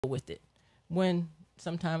with it when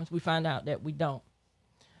sometimes we find out that we don't.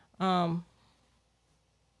 Um,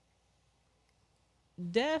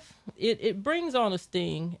 Death, it brings on a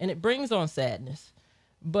sting and it brings on sadness,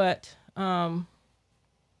 but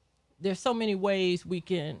there's so many ways we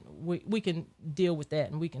can deal with that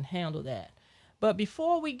and we can handle that. But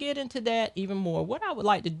before we get into that even more, what I would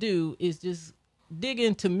like to do is just dig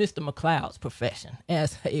into Mr. McLeod's profession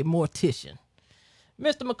as a mortician.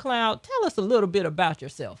 Mr. McLeod, tell us a little bit about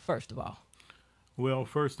yourself, first of all. Well,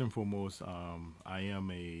 first and foremost, I am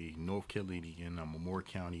a North Carolinian. I'm a Moore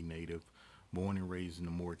County native, born and raised in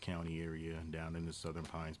the Moore County area, down in the Southern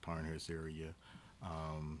Pines, Pinehurst area.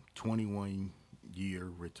 21-year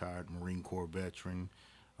retired Marine Corps veteran.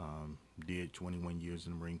 Did 21 years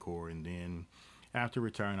in the Marine Corps, and then after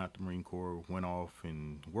retiring out the Marine Corps, went off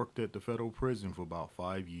and worked at the federal prison for about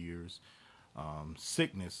 5 years.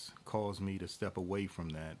 Sickness caused me to step away from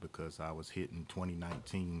that because I was hit in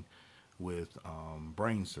 2019 with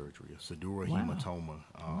brain surgery, a subdural Wow. hematoma.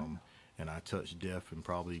 Wow. And I touched death in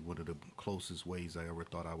probably one of the closest ways I ever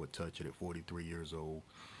thought I would touch it at 43 years old.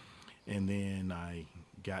 And then I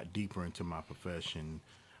got deeper into my profession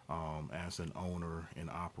as an owner and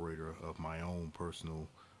operator of my own personal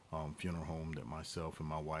funeral home that myself and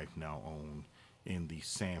my wife now own in the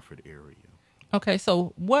Sanford area. Okay,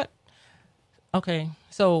 so what? Okay,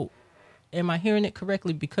 so am I hearing it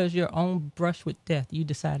correctly? Because your own brush with death, you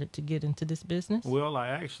decided to get into this business? Well, I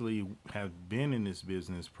actually have been in this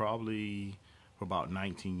business probably for about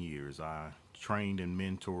 19 years. I trained and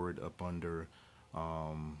mentored up under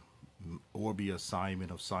Orby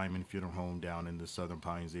Simon of Simon Funeral Home down in the Southern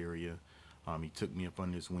Pines area. He took me up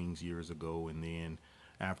under his wings years ago, and then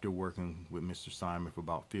after working with Mr. Simon for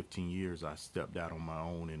about 15 years, I stepped out on my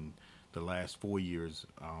own, and the last 4 years,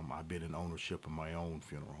 I've been in ownership of my own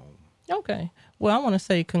funeral home. Okay. Well, I want to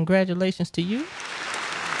say congratulations to you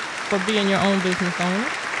for being your own business owner.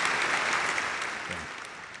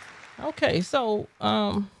 Okay, so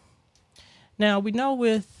now we know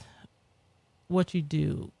with what you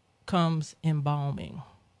do comes embalming.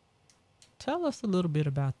 Tell us a little bit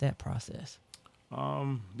about that process.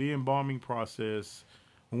 The embalming process,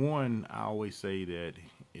 one, I always say that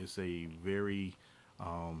it's a very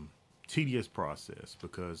tedious process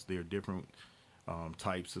because there are different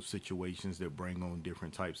types of situations that bring on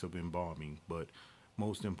different types of embalming. But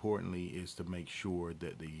most importantly is to make sure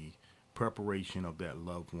that the preparation of that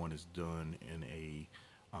loved one is done in a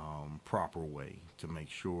proper way, to make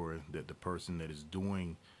sure that the person that is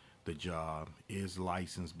doing the job is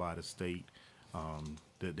licensed by the state,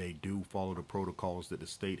 that they do follow the protocols that the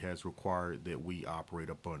state has required that we operate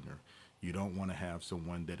up under. You don't want to have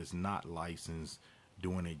someone that is not licensed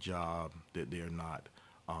doing a job that they're not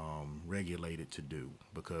regulated to do,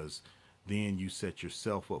 because then you set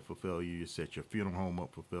yourself up for failure, you set your funeral home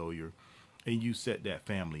up for failure, and you set that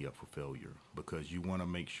family up for failure, because you want to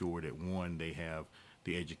make sure that, one, they have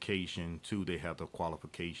the education, two, they have the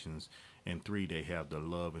qualifications, and three, they have the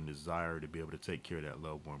love and desire to be able to take care of that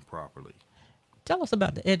loved one properly. Tell us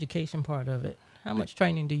about the education part of it. How much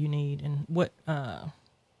training do you need, and what?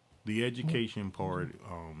 The education part,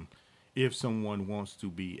 if someone wants to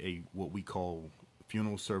be a what we call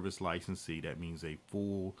funeral service licensee, that means a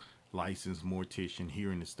full licensed mortician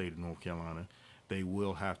here in the state of North Carolina, they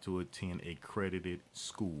will have to attend a accredited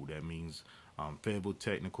school. That means Fayetteville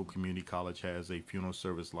Technical Community College has a funeral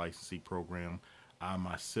service licensee program. I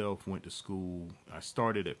myself went to school. I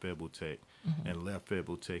started at Fayetteville Tech and left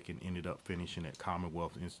Fayetteville Tech and ended up finishing at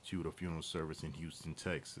Commonwealth Institute of Funeral Service in Houston,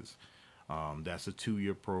 Texas. That's a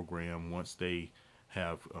 2-year program. Once they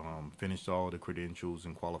have finished all the credentials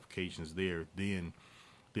and qualifications there, then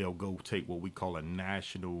they'll go take what we call a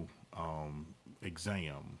national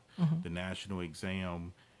exam. The national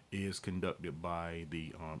exam is conducted by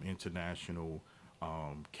the International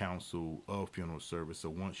Council of Funeral Service.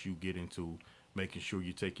 So once you get into making sure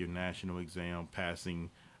you take your national exam, passing,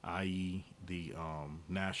 i.e. the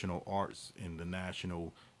national arts and the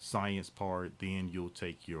national science part, then you'll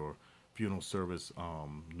take your funeral service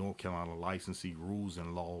North Carolina licensee rules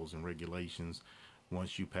and laws and regulations.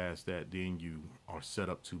 Once you pass that, then you are set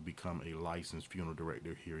up to become a licensed funeral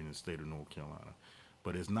director here in the state of North Carolina.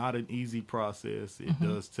 But it's not an easy process. It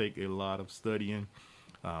does take a lot of studying.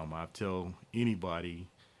 I tell anybody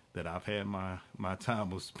that I've had my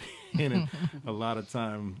time of spending a lot of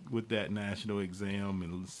time with that national exam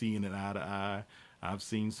and seeing it eye to eye. I've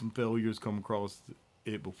seen some failures come across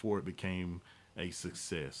it before it became a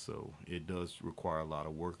success. So it does require a lot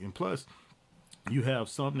of work. And plus, you have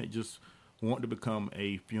some that just want to become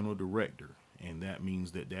a funeral director, and that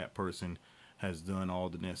means that that person has done all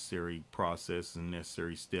the necessary process and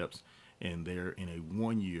necessary steps and they're in a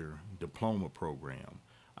 1-year diploma program.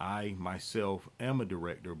 I myself am a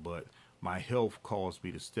director, but my health caused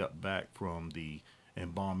me to step back from the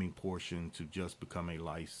embalming portion to just become a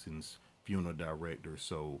licensed funeral director.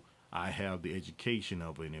 So I have the education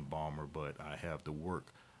of an embalmer, but I have the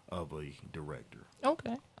work of a director.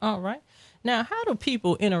 Okay. All right. Now, how do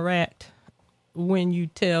people interact when you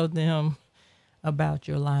tell them about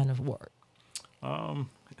your line of work? Um,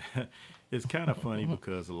 it's kind of funny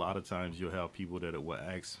because a lot of times you'll have people that will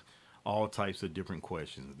ask all types of different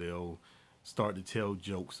questions. They'll start to tell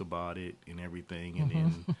jokes about it and everything, and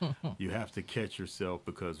then you have to catch yourself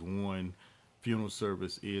because one, funeral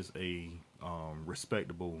service is a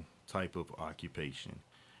respectable type of occupation,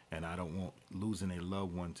 and I don't want losing a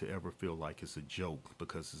loved one to ever feel like it's a joke,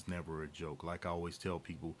 because it's never a joke. Like I always tell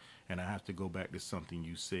people, and I have to go back to something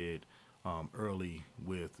you said early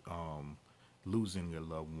with losing your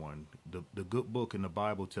loved one. The good book in the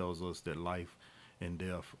Bible tells us that life and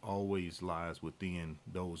death always lies within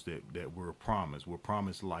those that we're promised. We're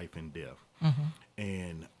promised life and death.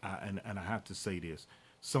 And I have to say this.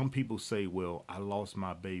 Some people say, well, I lost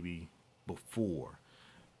my baby before.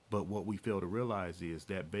 But what we fail to realize is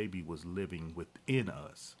that baby was living within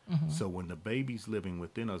us. So when the baby's living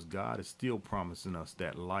within us, God is still promising us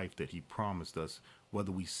that life that he promised us,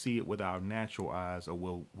 whether we see it with our natural eyes or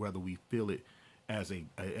whether we feel it as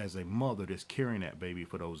a mother that's carrying that baby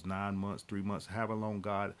for those 9 months, 3 months, however long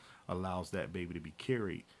God allows that baby to be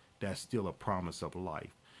carried, that's still a promise of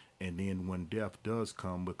life. And then when death does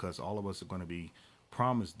come, because all of us are going to be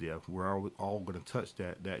promised death, we're all going to touch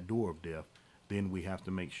that door of death, then we have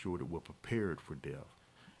to make sure that we're prepared for death.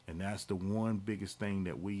 And that's the one biggest thing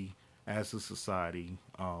that we, as a society,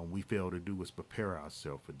 we fail to do, is prepare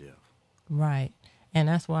ourselves for death. Right. And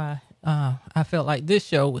that's why I felt like this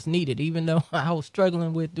show was needed, even though I was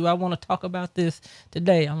struggling with, do I want to talk about this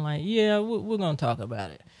today? I'm like, yeah, we're going to talk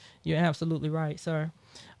about it. You're absolutely right, sir.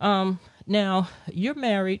 Now, you're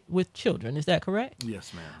married with children. Is that correct?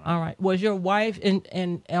 Yes, ma'am. All right. Was your wife,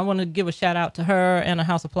 and I want to give a shout out to her and a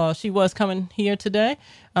house applause. She was coming here today,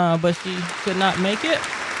 but she could not make it.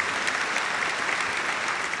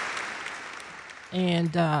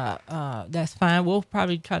 And that's fine. We'll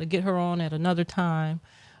probably try to get her on at another time.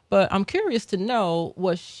 But I'm curious to know,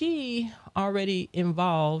 was she already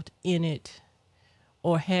involved in it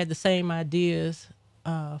or had the same ideas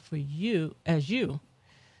for you as you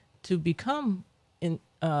to become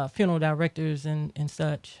funeral directors and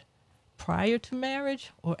such prior to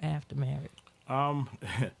marriage or after marriage?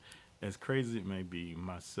 As crazy as it may be,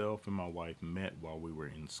 myself and my wife met while we were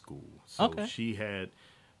in school. So Okay. she had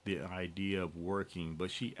the idea of working, but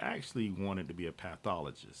she actually wanted to be a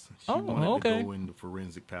pathologist. She wanted to go into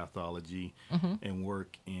forensic pathology and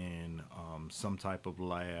work in some type of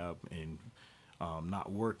lab and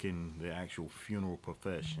not work in the actual funeral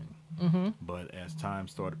profession. But as time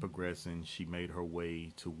started progressing, she made her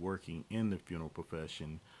way to working in the funeral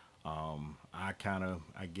profession. I kind of,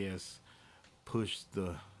 I guess, pushed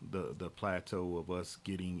the plateau of us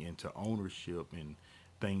getting into ownership and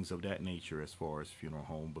things of that nature as far as funeral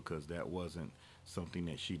home, because that wasn't something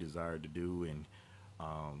that she desired to do. And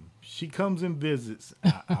she comes and visits.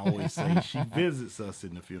 I always say she visits us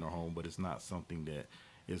in the funeral home, but it's not something that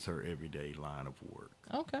is her everyday line of work.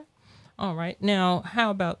 Okay. All right. Now,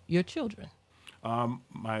 how about your children?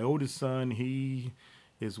 My oldest son, he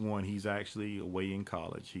is one. He's actually away in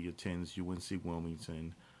college. He attends UNC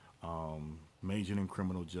Wilmington, majoring in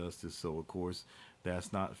criminal justice. So, of course,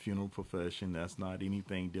 that's not funeral profession. That's not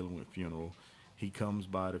anything dealing with funeral. He comes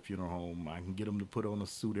by the funeral home. I can get him to put on a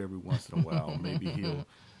suit every once in a while. Maybe he'll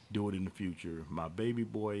do it in the future. My baby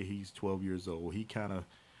boy, he's 12 years old. He kind of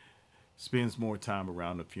spends more time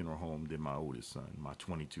around the funeral home than my oldest son, my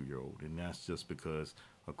 22-year-old. And that's just because,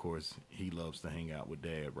 of course, he loves to hang out with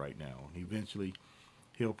dad right now. And eventually,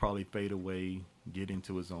 he'll probably fade away, get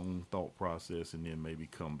into his own thought process, and then maybe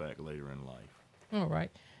come back later in life. All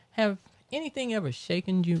right. Have anything ever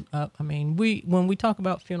shaken you up? I mean, when we talk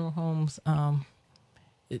about funeral homes,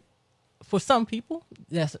 for some people,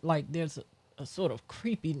 that's like there's a sort of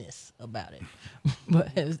creepiness about it.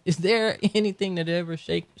 But is there anything that ever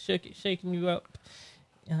shaken you up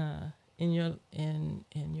in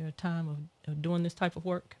your time of doing this type of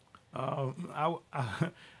work? I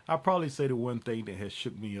probably say the one thing that has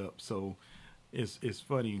shook me up. So it's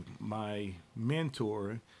funny. My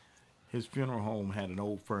mentor, his funeral home had an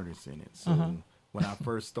old furnace in it. So when I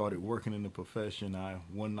first started working in the profession,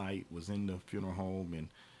 one night was in the funeral home and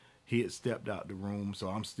he had stepped out the room. So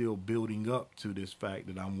I'm still building up to this fact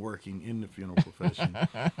that I'm working in the funeral profession.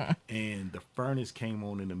 And the furnace came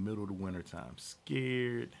on in the middle of the wintertime.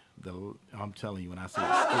 Scared I'm telling you, when I say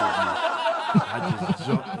it scared me, I just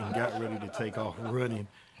jumped and got ready to take off running.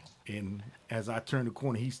 And as I turned the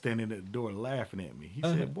corner, he's standing at the door laughing at me. He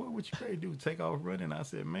said, "Boy, what you ready to do? Take off running?" I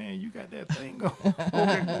said, "Man, you got that thing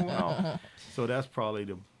going on." So that's probably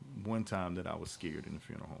the one time that I was scared in the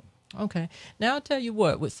funeral home. Okay. Now I'll tell you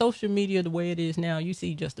what, with social media the way it is now, you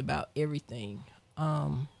see just about everything.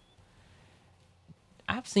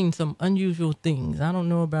 I've seen some unusual things. I don't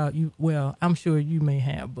know about you. Well, I'm sure you may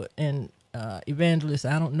have, but Evangelist,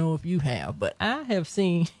 I don't know if you have, but I have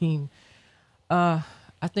seen.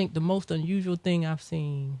 I think the most unusual thing I've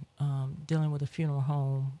seen dealing with a funeral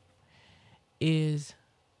home is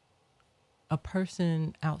a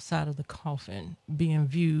person outside of the coffin being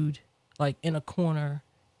viewed like in a corner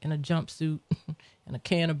in a jumpsuit and a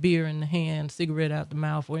can of beer in the hand, cigarette out the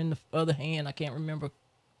mouth, or in the other hand, I can't remember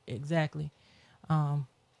exactly.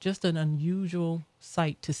 Just an unusual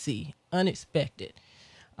sight to see, unexpected.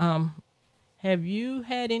 Have you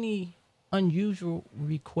had any unusual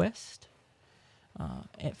requests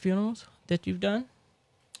at funerals that you've done?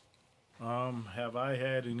 Have I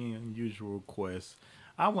had any unusual requests?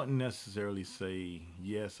 I wouldn't necessarily say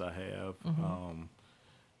yes, I have.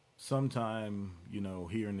 Sometime,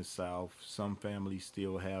 here in the South, some families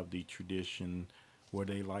still have the tradition where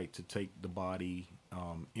they like to take the body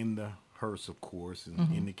in the hearse, of course,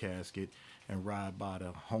 and in the casket, and ride by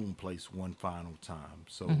the home place one final time.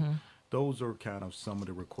 So those are kind of some of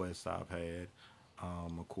the requests I've had.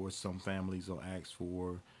 Of course, some families will ask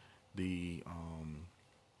for the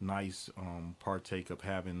nice partake of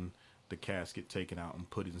having the casket taken out and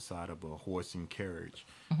put inside of a horse and carriage.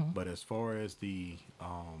 But as far as the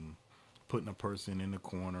putting a person in the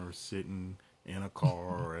corner, sitting in a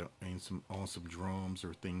car or on some drums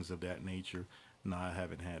or things of that nature, no, I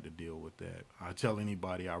haven't had to deal with that. I tell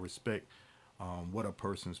anybody I respect what a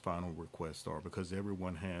person's final requests are, because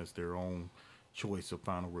everyone has their own choice of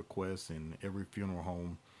final requests, and every funeral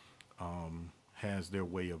home has their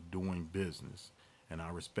way of doing business. And I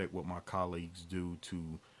respect what my colleagues do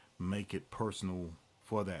to make it personal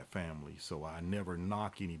for that family. So I never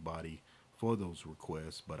knock anybody for those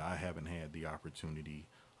requests, but I haven't had the opportunity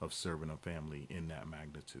of serving a family in that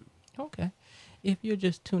magnitude. Okay. If you're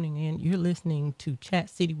just tuning in, you're listening to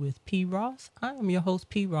Chat City with P. Ross. I am your host,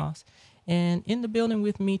 P. Ross. And in the building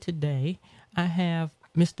with me today, I have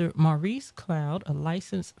Mr. Maurice McLeod, a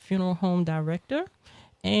licensed funeral home director,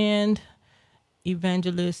 and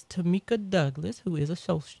Evangelist Tameka Douglas, who is a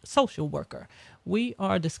social worker. We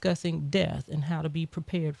are discussing death and how to be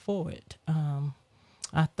prepared for it.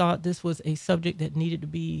 I thought this was a subject that needed to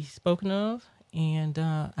be spoken of, and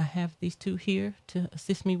I have these two here to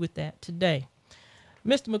assist me with that today.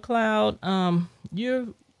 Mr. McLeod,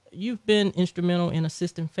 you've been instrumental in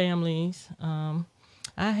assisting families. I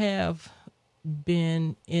have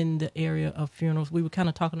been in the area of funerals. We were kind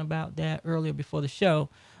of talking about that earlier before the show.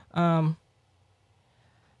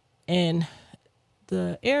 And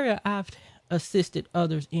the area I've assisted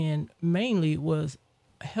others in mainly was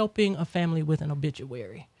helping a family with an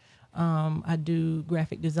obituary. I do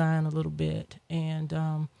graphic design a little bit, and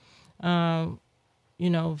some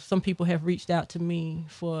people have reached out to me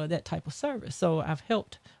for that type of service, so I've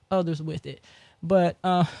helped others with it. But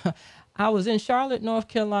I was in Charlotte, North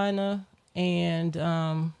Carolina, and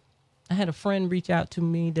I had a friend reach out to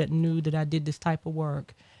me that knew that I did this type of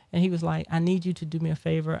work. And he was like, "I need you to do me a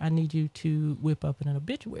favor. I need you to whip up an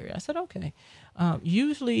obituary." I said, "Okay."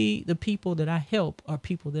 Usually the people that I help are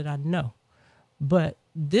people that I know. But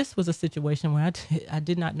this was a situation where I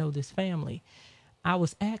did not know this family. I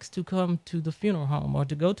was asked to come to the funeral home, or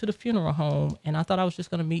to go to the funeral home, and I thought I was just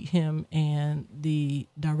going to meet him and the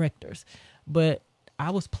directors. But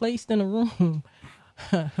I was placed in a room,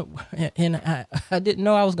 and I didn't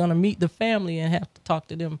know I was going to meet the family and have to talk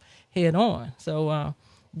to them head on. So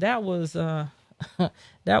that was an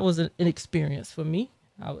experience for me,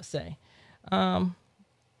 I would say.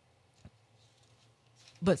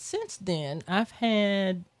 But since then, I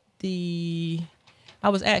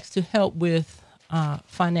was asked to help with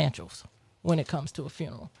financials when it comes to a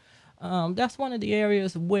funeral. That's one of the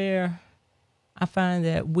areas where I find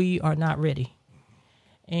that we are not ready.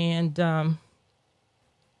 And I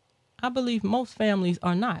believe most families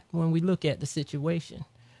are not when we look at the situation.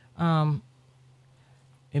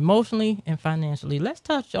 Emotionally and financially. Let's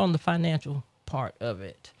touch on the financial part of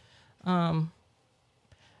it.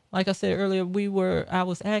 Like I said earlier, I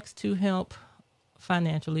was asked to help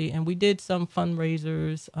financially, and we did some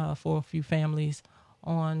fundraisers for a few families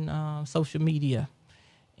on social media.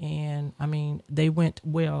 And I mean, they went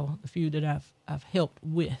well, the few that I've helped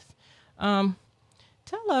with. Tell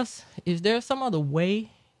us, is there some other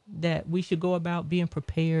way that we should go about being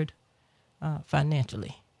prepared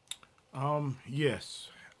financially? Yes,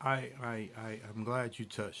 I'm glad you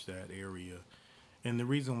touched that area. And the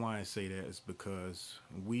reason why I say that is because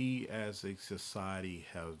we as a society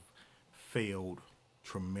have failed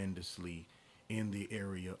tremendously in the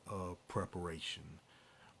area of preparation.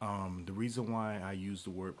 The reason why I use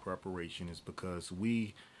the word preparation is because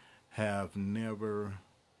we have never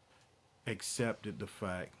accepted the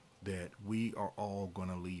fact that we are all going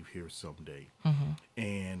to leave here someday.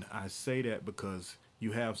 And I say that because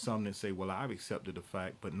you have some that say, well, I've accepted the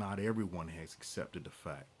fact, but not everyone has accepted the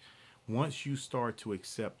fact. Once you start to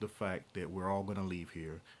accept the fact that we're all going to leave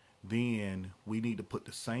here, then we need to put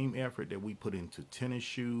the same effort that we put into tennis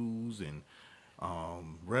shoes and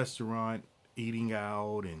restaurant, eating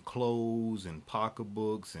out, and clothes and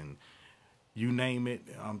pocketbooks and you name it.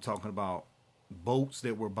 I'm talking about boats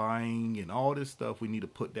that we're buying and all this stuff. We need to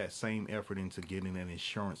put that same effort into getting an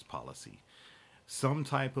insurance policy, some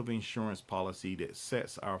type of insurance policy that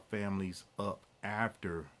sets our families up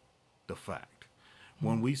after the fact.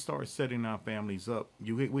 When we start setting our families up,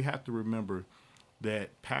 we have to remember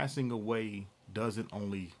that passing away doesn't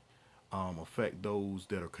only affect those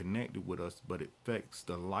that are connected with us, but it affects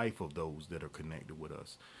the life of those that are connected with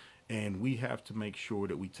us. And we have to make sure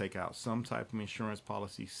that we take out some type of insurance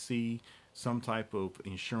policy, see some type of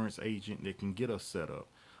insurance agent that can get us set up.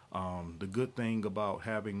 The good thing about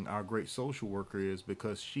having our great social worker is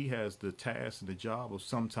because she has the task and the job of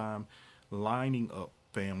sometime lining up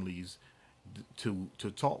families to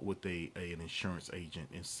talk with an insurance agent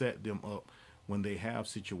and set them up when they have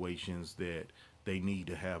situations that they need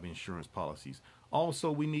to have insurance policies.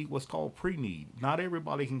 Also, we need what's called pre-need. Not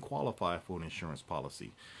everybody can qualify for an insurance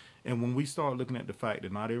policy. And when we start looking at the fact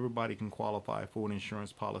that not everybody can qualify for an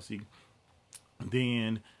insurance policy,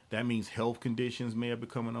 then that means health conditions may have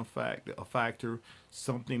become a factor.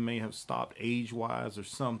 Something may have stopped age-wise or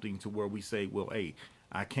something to where we say, well, hey,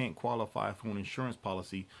 I can't qualify for an insurance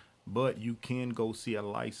policy, but you can go see a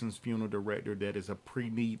licensed funeral director that is a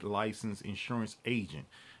pre-need licensed insurance agent.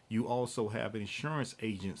 You also have insurance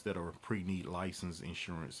agents that are pre-need licensed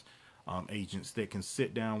insurance agents that can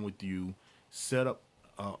sit down with you, set up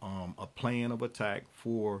a plan of attack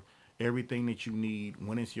for everything that you need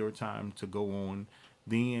when it's your time to go on.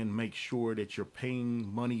 Then make sure that you're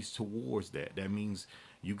paying monies towards that. That means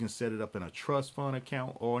you can set it up in a trust fund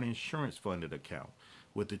account or an insurance funded account.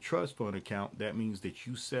 With the trust fund account, that means that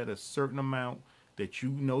you set a certain amount that you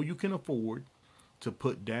know you can afford to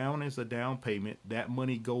put down as a down payment. That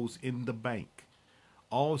money goes in the bank.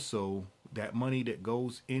 Also, that money that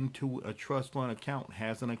goes into a trust fund account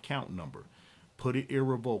has an account number. Put it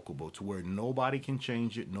irrevocable to where nobody can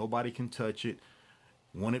change it, nobody can touch it.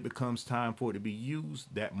 When it becomes time for it to be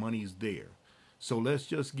used, that money is there. So let's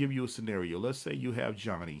just give you a scenario. Let's say you have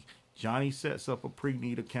Johnny. Johnny sets up a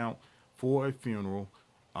pre-need account for a funeral,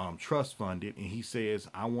 trust funded, and he says,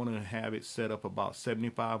 I want to have it set up about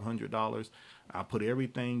 $7,500. I put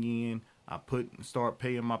everything in. Start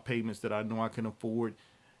paying my payments that I know I can afford.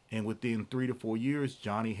 And within 3 to 4 years,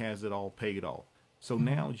 Johnny has it all paid off. So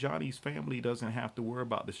now Johnny's family doesn't have to worry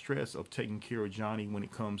about the stress of taking care of Johnny when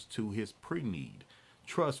it comes to his pre-need.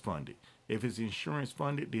 Trust funded. If it's insurance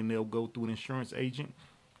funded, then they'll go through an insurance agent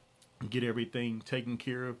and get everything taken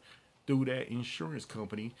care of through that insurance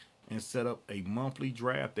company and set up a monthly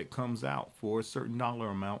draft that comes out for a certain dollar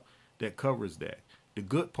amount that covers that. The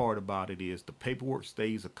good part about it is the paperwork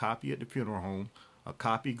stays a copy at the funeral home, a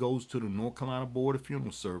copy goes to the North Carolina Board of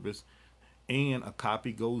Funeral Service, and a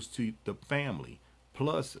copy goes to the family.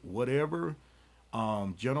 Plus, whatever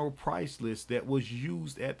general price list that was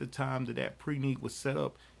used at the time that pre-need was set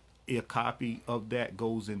up, a copy of that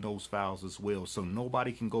goes in those files as well. So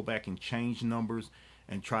nobody can go back and change numbers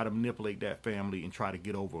and try to manipulate that family and try to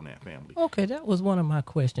get over on that family. Okay, that was one of my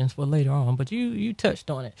questions for later on, but you touched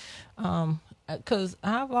on it. Because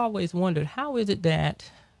I've always wondered, how is it that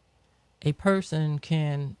a person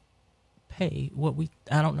can pay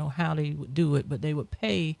I don't know how they would do it, but they would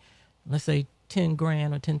pay, let's say, 10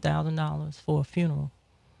 grand or $10,000 for a funeral,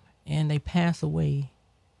 and they pass away.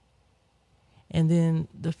 And then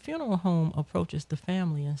the funeral home approaches the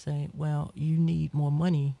family and say, well, you need more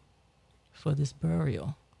money for this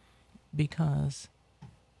burial because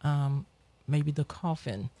maybe the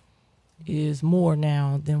coffin is more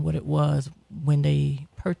now than what it was when they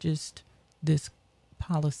purchased this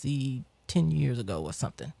policy 10 years ago or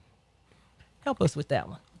something. Help us with that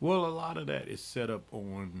one. Well, a lot of that is set up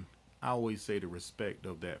on, I always say, the respect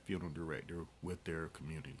of that funeral director with their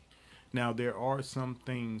community. Now, there are some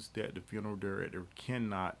things that the funeral director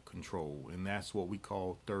cannot control, and that's what we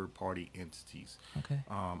call third-party entities. Okay.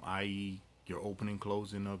 I.e., your opening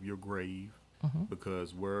closing of your grave, Mm-hmm.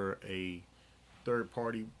 because where a third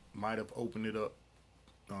party might have opened it up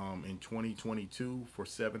in 2022 for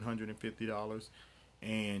 $750,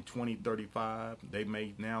 and 2035 they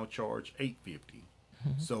may now charge $850.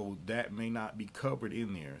 Mm-hmm. So that may not be covered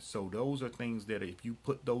in there. So those are things that if you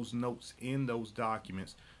put those notes in those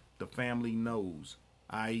documents, the family knows,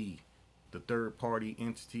 i.e., the third party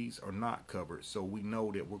entities are not covered. So we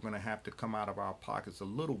know that we're going to have to come out of our pockets a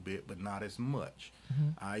little bit, but not as much, Mm-hmm.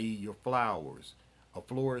 i.e., your flowers. A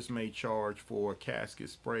florist may charge for a casket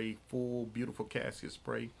spray, full beautiful casket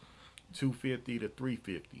spray, 250 to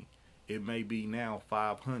 350. It may be now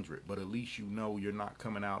 500, but at least you know you're not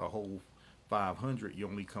coming out a whole 500. You're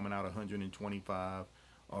only coming out 125,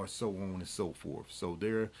 or so on and so forth. So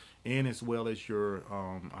there, and as well as your,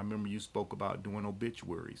 I remember you spoke about doing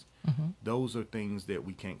obituaries. Mm-hmm. Those are things that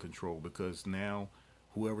we can't control, because now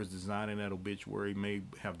whoever's designing that obituary may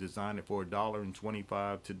have designed it for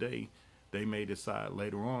 $1.25 today. They may decide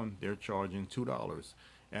later on they're charging $2.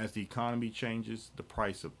 As the economy changes, the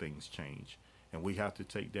price of things change, and we have to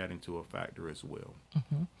take that into a factor as well.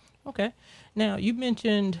 Mm-hmm. Okay. Now, you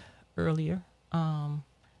mentioned earlier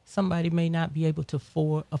somebody may not be able to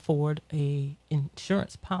afford a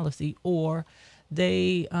insurance policy, or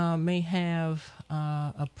they may have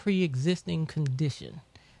a pre-existing condition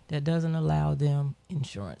that doesn't allow them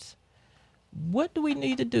insurance. What do we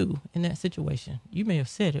need to do in that situation? You may have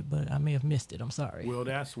said it, but I may have missed it. I'm sorry. Well,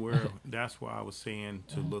 that's why I was saying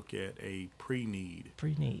to look at a pre-need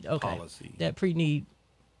Pre-need. Okay. policy. That pre-need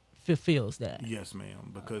fulfills that. Yes,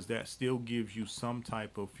 ma'am, because that still gives you some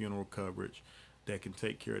type of funeral coverage that can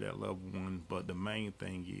take care of that loved one. But the main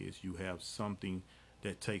thing is you have something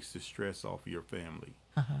that takes the stress off of your family.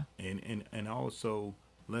 Uh-huh. And also,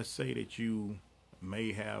 let's say that you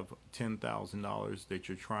may have $10,000 that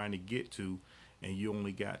you're trying to get to, and you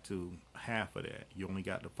only got to half of that. You only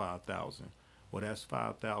got to 5,000. Well, that's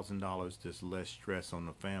 $5,000. That's less stress on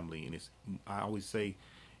the family, and I always say,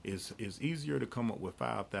 it's easier to come up with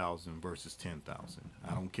 5,000 versus 10,000.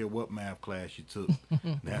 I don't care what math class you took.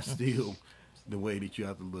 That's still the way that you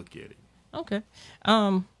have to look at it. Okay.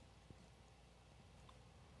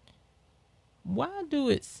 Why do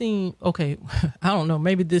it seem okay? I don't know.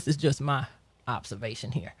 Maybe this is just my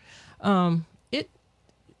observation here. It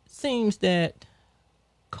seems that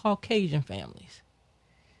Caucasian families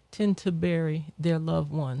tend to bury their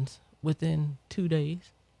loved ones within 2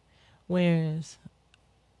 days, whereas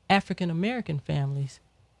African American families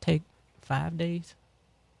take 5 days,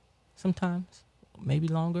 sometimes, maybe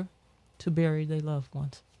longer, to bury their loved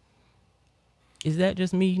ones. Is that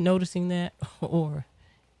just me noticing that, or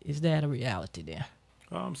is that a reality there?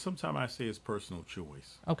 Sometimes I say it's personal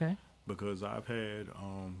choice. Okay. Because I've had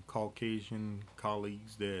Caucasian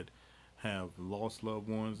colleagues that have lost loved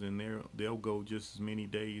ones, and they'll go just as many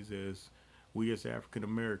days as we as African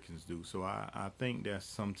Americans do. So I think that's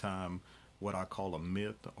sometimes what I call a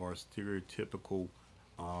myth or a stereotypical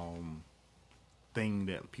thing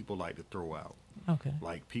that people like to throw out. Okay.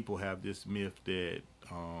 Like, people have this myth that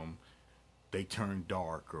they turn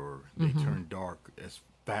dark, or they turn dark as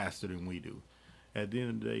faster than we do. At the end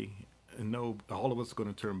of the day, no, all of us are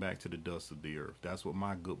going to turn back to the dust of the earth. That's what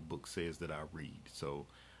my good book says that I read. So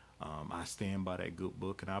I stand by that good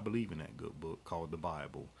book, and I believe in that good book called the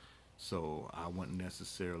Bible. So I wouldn't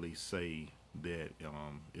necessarily say that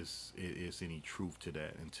it's any truth to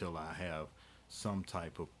that until I have some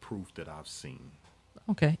type of proof that I've seen.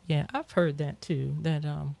 Okay, yeah, I've heard that too. That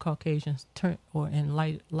Caucasians turn, and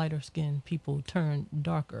lighter skinned people turn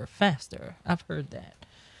darker faster. I've heard that.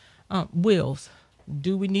 Wills,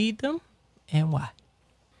 do we need them, and why?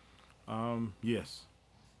 Yes.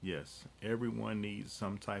 Everyone needs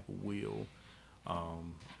some type of will.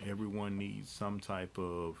 Everyone needs some type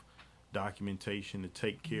of documentation to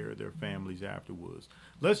take care of their families afterwards.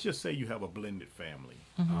 Let's just say you have a blended family.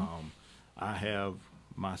 I have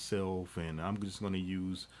myself, and I'm just going to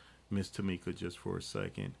use Miss Tameka just for a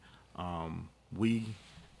second. We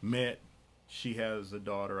met. She has a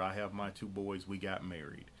daughter. I have my 2 boys. We got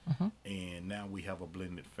married, and now we have a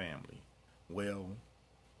blended family. Well,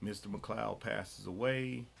 Mr. McLeod passes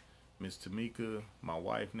away. Miss Tameka, my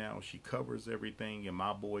wife now, she covers everything, and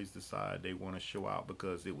my boys decide they want to show out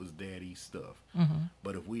because it was daddy's stuff.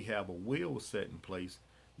 But if we have a will set in place,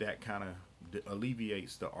 that kind of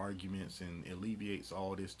alleviates the arguments and alleviates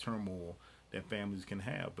all this turmoil that families can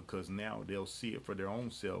have, because now they'll see it for their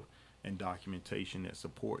own self, and documentation that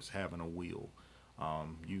supports having a will.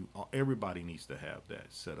 Everybody needs to have that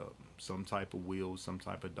set up. Some type of will, some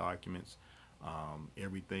type of documents,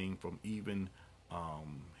 everything from even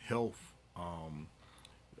health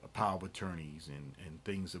power of attorneys and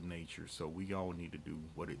things of nature. So we all need to do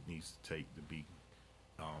what it needs to take to be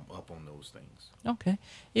up on those things. Okay.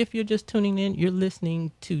 If you're just tuning in, you're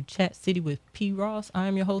listening to Chat City with P. Ross. I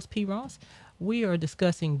am your host, P. Ross. We are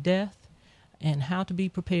discussing death and how to be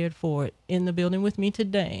prepared for it. In the building with me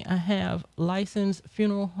today, I have licensed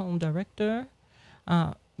funeral home director,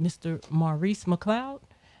 Mr. Maurice McLeod,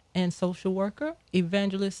 and social worker,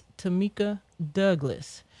 evangelist Tameka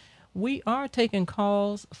Douglas. We are taking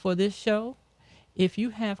calls for this show. If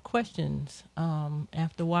you have questions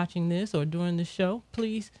after watching this or during the show,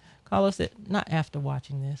 please call us at, not after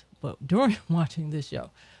watching this, but during watching this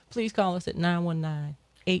show, please call us at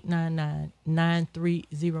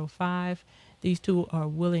 919-899-9305. These two are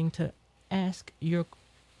willing to answer your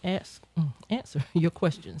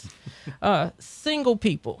questions. Single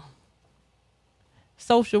people.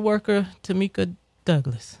 Social worker Tameka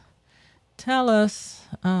Douglas. Tell us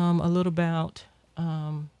a little about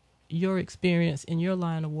your experience in your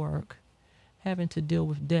line of work having to deal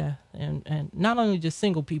with death, and not only just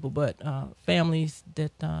single people, but families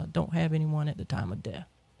that don't have anyone at the time of death.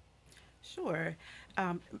 Sure.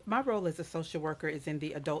 My role as a social worker is in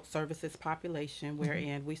the adult services population,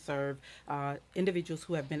 wherein we serve individuals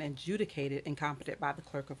who have been adjudicated incompetent by the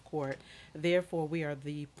clerk of court. Therefore, we are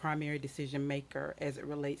the primary decision maker as it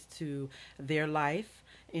relates to their life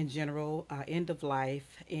in general, end of life,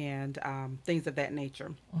 and things of that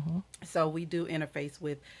nature. So we do interface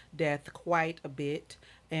with death quite a bit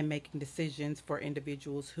and making decisions for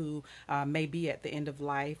individuals who may be at the end of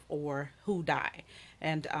life or who die.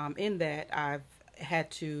 And in that, I've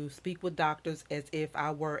had to speak with doctors as if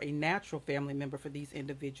I were a natural family member for these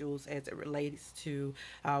individuals as it relates to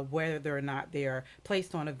whether or not they're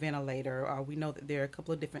placed on a ventilator. We know that there are a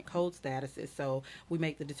couple of different code statuses, so we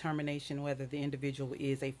make the determination whether the individual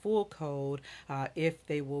is a full code, if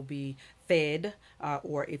they will be fed,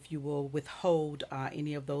 or if you will withhold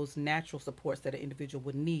any of those natural supports that an individual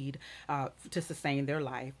would need to sustain their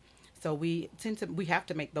life. So we have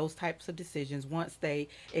to make those types of decisions. Once they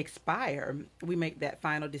expire, we make that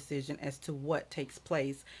final decision as to what takes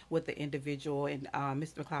place with the individual. And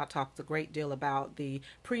Mr. McLeod talks a great deal about the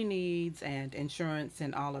pre-needs and insurance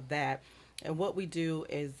and all of that. And what we do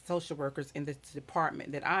as social workers in this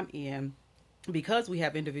department that I'm in, because we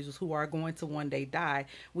have individuals who are going to one day die,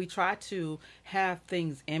 we try to have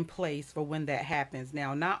things in place for when that happens.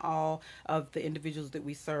 Now, not all of the individuals that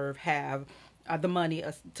we serve have the money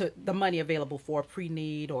available for a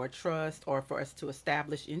pre-need or a trust or for us to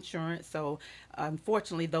establish insurance. So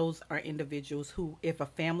unfortunately, those are individuals who, if a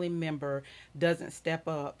family member doesn't step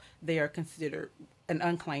up, they are considered an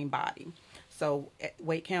unclaimed body. So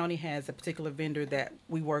Wake County has a particular vendor that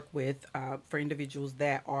we work with for individuals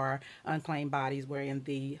that are unclaimed bodies, wherein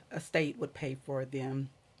the estate would pay for them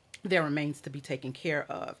their remains to be taken care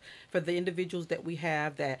of. For the individuals that we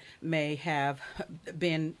have that may have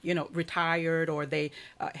been, retired, or they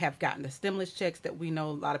have gotten the stimulus checks that we know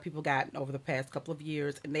a lot of people got over the past couple of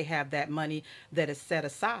years, and they have that money that is set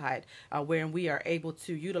aside, wherein we are able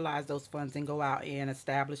to utilize those funds and go out and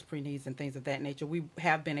establish pre-needs and things of that nature. We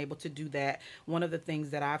have been able to do that. One of the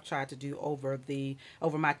things that I've tried to do over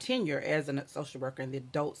my tenure as a social worker in the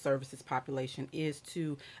adult services population is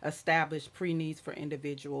to establish pre-needs for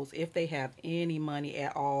individuals if they have any money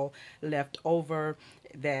at all left over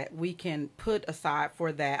that we can put aside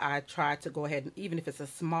for that. I try to go ahead and, even if it's a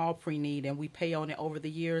small pre-need and we pay on it over the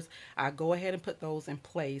years, I go ahead and put those in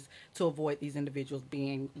place to avoid these individuals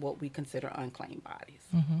being what we consider unclaimed bodies.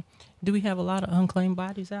 Do we have a lot of unclaimed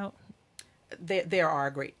bodies out? There are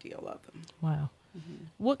a great deal of them. Wow.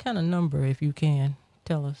 What kind of number, if you can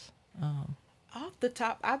tell us? Off the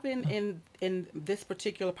top, I've been in this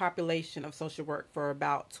particular population of social work for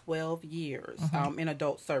about 12 years in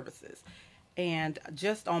adult services. And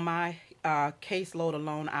just on my caseload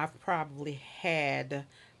alone, I've probably had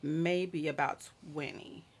maybe about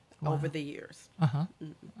 20 over the years.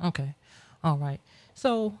 Okay. All right.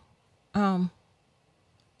 So, Mr.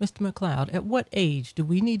 McLeod, at what age do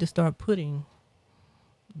we need to start putting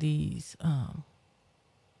these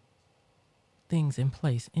things in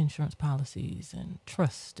place, insurance policies and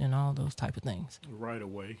trust and all those type of things? Right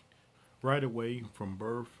away from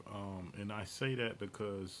birth. And I say that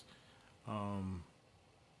because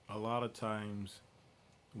a lot of times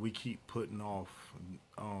we keep putting off,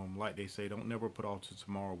 like they say, don't never put off to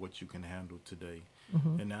tomorrow what you can handle today.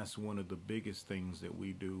 And that's one of the biggest things that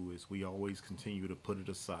we do, is we always continue to put it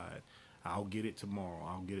aside. I'll get it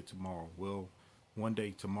tomorrow. Well, one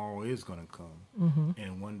day tomorrow is going to come.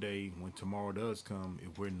 And one day when tomorrow does come,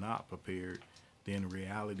 if we're not prepared, then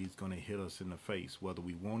reality is going to hit us in the face. Whether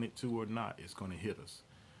we want it to or not, it's going to hit us.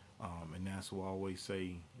 And that's what I always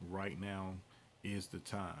say, right now is the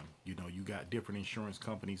time. You know, you got different insurance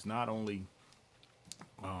companies, not only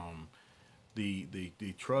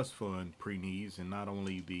the trust fund pre-needs, and not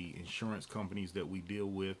only the insurance companies that we deal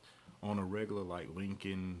with on a regular, like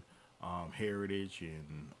Lincoln, Heritage,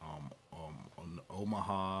 and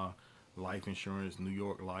Omaha Life Insurance, New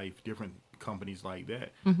York Life, different companies like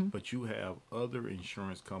that. But you have other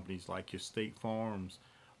insurance companies like your State Farms,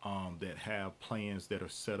 that have plans that are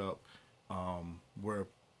set up, where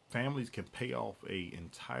families can pay off a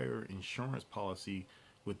entire insurance policy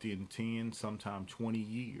within 10, sometimes 20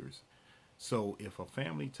 years. So if a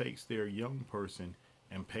family takes their young person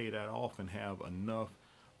and pay that off and have enough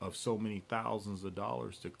of so many thousands of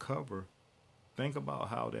dollars to cover, think about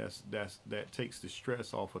how that takes the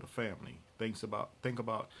stress off of the family. Think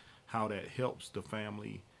about how that helps the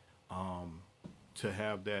family, to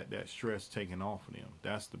have that stress taken off of them.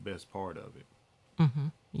 That's the best part of it.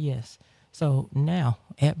 Yes. So now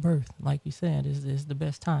at birth, like you said, is the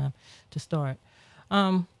best time to start.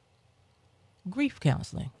 Grief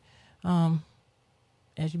counseling.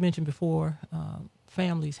 As you mentioned before,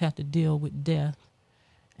 families have to deal with death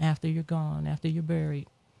after you're gone, after you're buried.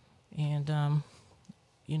 And,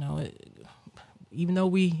 you know, even though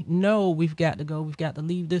we know we've got to go, we've got to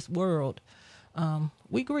leave this world,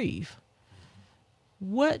 we grieve.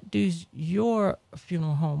 What does your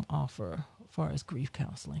funeral home offer as far as grief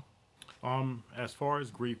counseling? As far as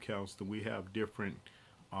grief counseling, we have different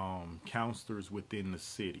counselors within the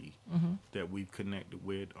city that we've connected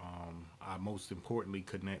with. I most importantly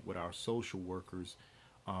connect with our social workers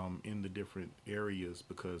in the different areas,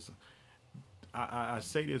 because I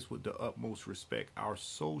say this with the utmost respect. Our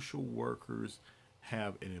social workers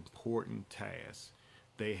have an important task.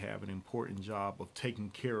 They have an important job of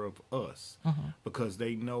taking care of us, because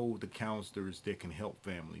they know the counselors that can help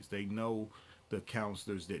families. They know the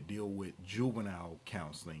counselors that deal with juvenile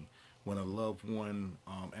counseling, when a loved one,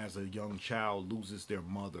 as a young child, loses their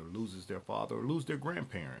mother, loses their father, or lose their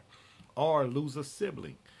grandparent, or lose a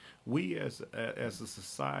sibling. We as a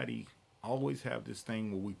society always have this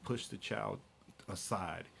thing where we push the child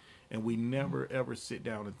aside, and we never ever sit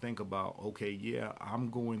down and think about, okay, yeah,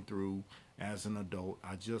 I'm going through as an adult,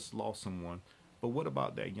 I just lost someone, but what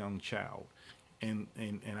about that young child? And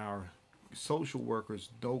our social workers,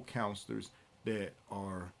 those counselors that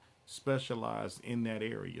are specialized in that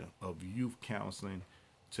area of youth counseling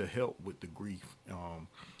to help with the grief.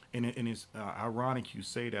 And it's ironic you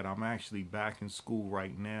say that. I'm actually back in school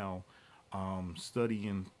right now,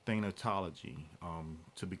 studying thanatology,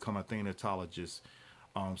 to become a thanatologist,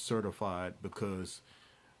 certified, because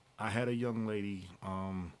I had a young lady,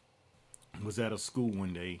 was at a school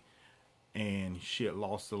one day, and she had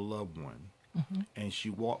lost a loved one. And she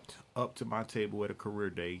walked up to my table at a career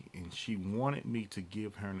day, and she wanted me to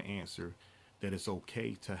give her an answer that it's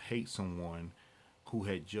okay to hate someone who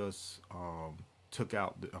had just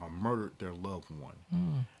murdered their loved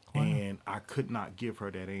one. Wow. And I could not give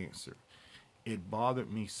her that answer. It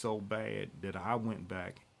bothered me so bad that I went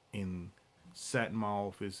back and sat in my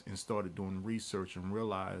office and started doing research, and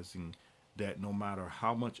realizing that no matter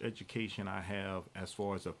how much education I have as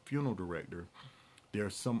far as a funeral director, there are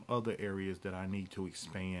some other areas that I need to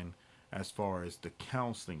expand as far as the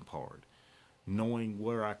counseling part. Knowing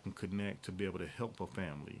where I can connect to be able to help a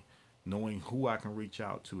family. Knowing who I can reach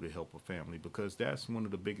out to help a family. Because that's one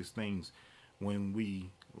of the biggest things. When we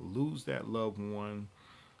lose that loved one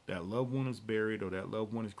is buried, or that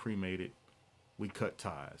loved one is cremated, we cut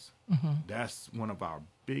ties. That's one of our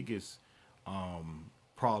biggest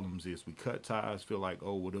problems, is we cut ties, feel like,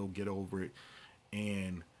 oh, well, they'll get over it.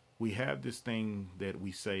 And we have this thing that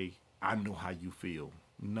we say, I know how you feel.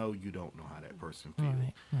 No, you don't know how that person feels.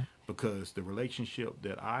 Right. Because the relationship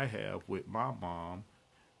that I have with my mom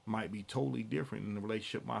might be totally different than the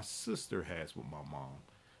relationship my sister has with my mom.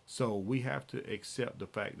 So we have to accept the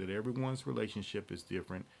fact that everyone's relationship is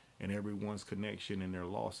different, and everyone's connection and their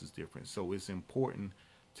loss is different. So it's important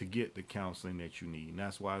to get the counseling that you need. And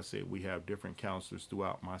that's why I said we have different counselors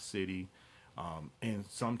throughout my city. And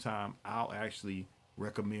sometimes I'll actually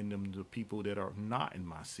recommend them to people that are not in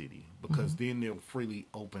my city, because then they'll freely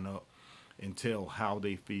open up and tell how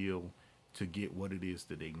they feel to get what it is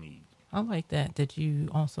that they need. I like that you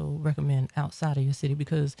also recommend outside of your city,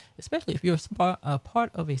 because especially if you're a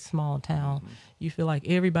part of a small town, you feel like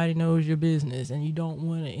everybody knows your business, and you don't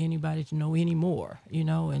want anybody to know any more, you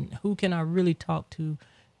know, and who can I really talk to,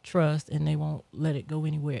 trust, and they won't let it go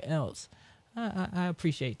anywhere else. I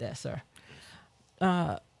appreciate that, sir.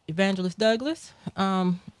 Evangelist Douglas,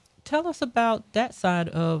 tell us about that side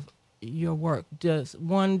of your work. Does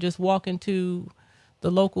one just walk into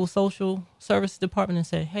the local social service department and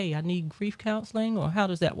say, hey, I need grief counseling, or how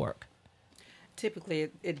does that work? Typically,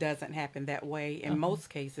 it doesn't happen that way. In most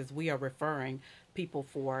cases, we are referring people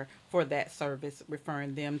for that service,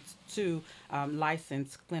 referring them to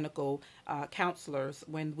licensed clinical counselors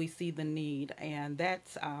when we see the need. And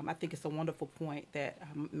that's, I think it's a wonderful point that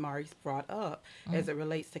Maurice brought up as it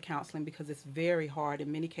relates to counseling, because it's very hard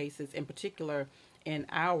in many cases, in particular in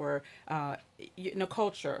our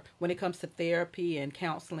culture, when it comes to therapy and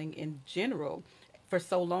counseling in general. For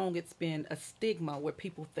so long, it's been a stigma where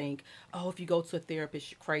people think, oh, if you go to a therapist,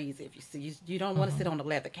 you're crazy. If you don't want to sit on a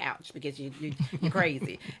leather couch because you're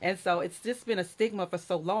crazy. And so it's just been a stigma for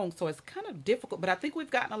so long. So it's kind of difficult. But I think we've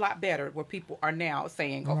gotten a lot better where people are now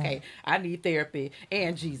saying, okay, I need therapy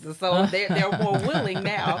and Jesus. So they're more willing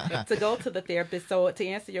now to go to the therapist. So to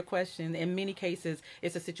answer your question, in many cases,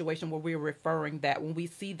 it's a situation where we're referring that, when we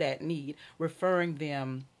see that need, referring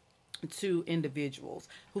them to individuals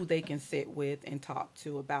who they can sit with and talk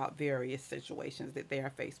to about various situations that they are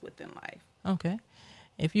faced with in life. Okay.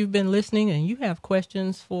 If you've been listening and you have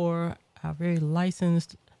questions for our very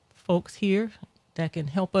licensed folks here that can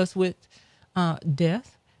help us with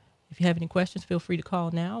death, if you have any questions, feel free to call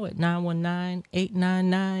now at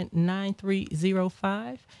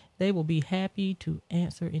 919-899-9305. They will be happy to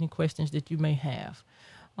answer any questions that you may have.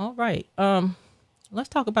 All right. Let's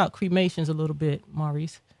talk about cremations a little bit,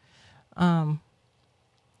 Maurice.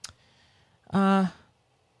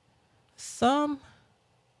 Some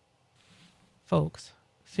folks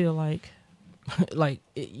feel like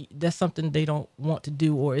that's something they don't want to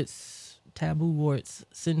do, or it's taboo, or it's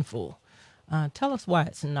sinful. Tell us why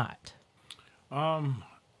it's not. I'll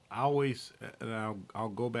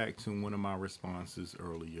go back to one of my responses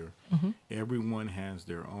earlier. Everyone has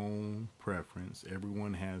their own preference.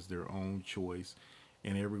 Everyone has their own choice.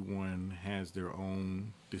 And everyone has their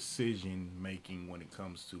own decision making when it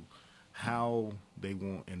comes to how they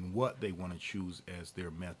want and what they want to choose as their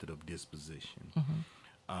method of disposition.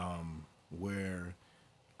 Where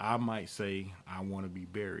I might say I want to be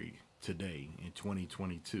buried today in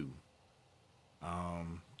 2022.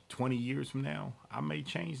 20 years from now, I may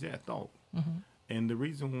change that thought. And the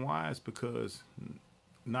reason why is because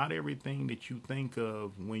not everything that you think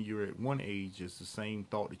of when you're at one age is the same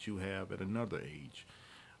thought that you have at another age.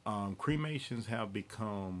 Cremations have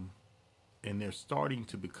become, and they're starting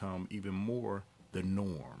to become even more the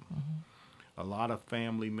norm. A lot of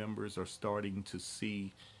family members are starting to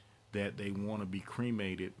see that they want to be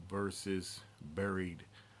cremated versus buried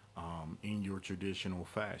in your traditional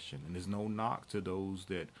fashion. And there's no knock to those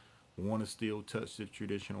that want to still touch the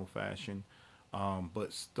traditional fashion,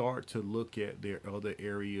 but start to look at their other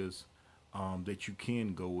areas that you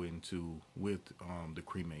can go into with the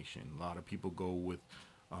cremation. A lot of people go with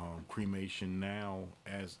cremation now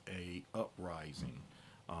as a uprising.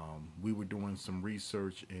 We were doing some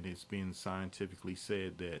research, and it's been scientifically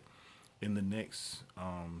said that in the next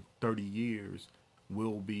 30 years,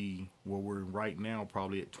 we'll be where we're right now,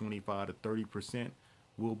 probably at 25 to 30%.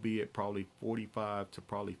 We'll be at probably 45 to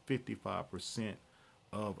probably 55%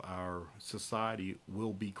 of our society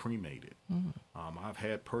will be cremated. I've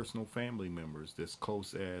had personal family members that's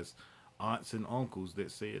close as aunts and uncles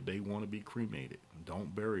that said they want to be cremated.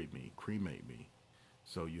 Don't bury me, cremate me.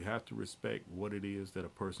 So you have to respect what it is that a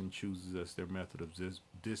person chooses as their method of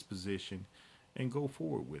disposition and go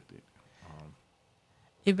forward with it.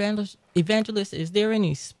 Evangelist, is there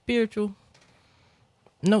any spiritual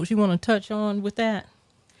notes you want to touch on with that?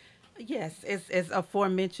 Yes, as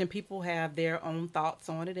aforementioned, people have their own thoughts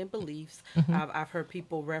on it and beliefs. I've heard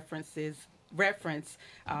people reference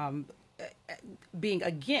being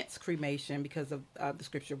against cremation because of the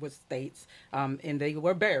scripture which states and they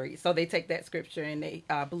were buried. So they take that scripture and they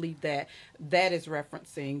believe that is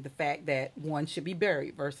referencing the fact that one should be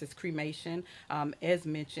buried versus cremation. As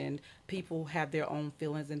mentioned, people have their own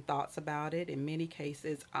feelings and thoughts about it. In many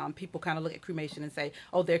cases, people kind of look at cremation and say,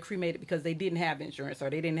 oh, they're cremated because they didn't have insurance or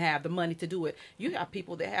they didn't have the money to do it. You have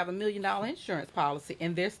people that have $1 million insurance policy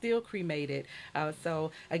and they're still cremated.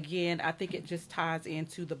 So again, I think it just ties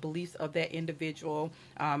into the beliefs of that individual,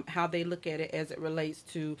 how they look at it as it relates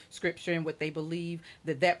to scripture and what they believe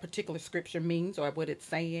that particular scripture means or what it's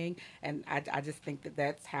saying. And I just think that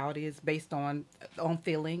that's how it is based on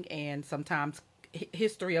feeling and sometimes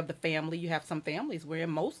history of the family. You have some families where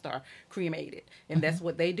most are cremated, and that's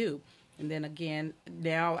what they do. And then again,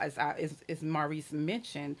 now as Maurice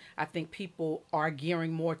mentioned, I think people are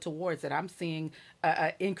gearing more towards it. I'm seeing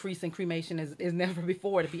an increase in cremation as never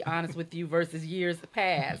before, to be honest with you, versus years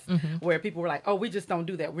past, where people were like, oh, we just don't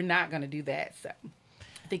do that. We're not going to do that. So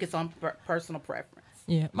I think it's on personal preference.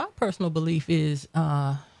 Yeah, my personal belief is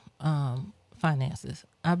finances.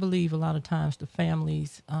 I believe a lot of times the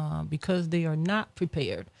families, because they are not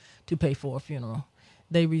prepared to pay for a funeral,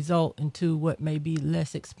 they result into what may be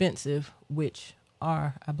less expensive, which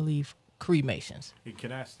are, I believe, cremations. And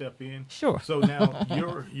can I step in? Sure. So now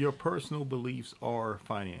your personal beliefs are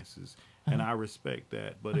finances, and I respect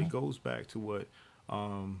that. But it goes back to what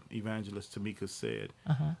Evangelist Tameka said.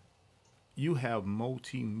 You have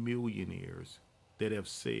multi-millionaires that have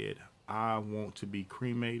said, I want to be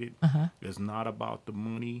cremated. It's not about the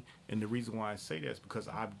money. And the reason why I say that is because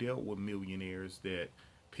I've dealt with millionaires that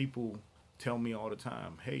people tell me all the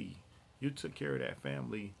time, hey, you took care of that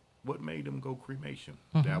family. What made them go cremation?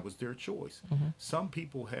 That was their choice. Some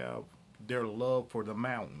people have their love for the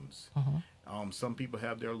mountains. Some people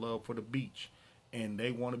have their love for the beach, and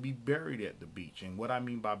they want to be buried at the beach. And what I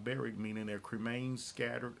mean by buried, meaning their cremains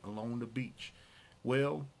scattered along the beach.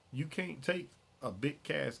 Well, you can't take a big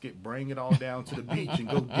casket, bring it all down to the beach and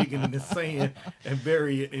go digging in the sand and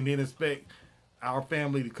bury it and then expect our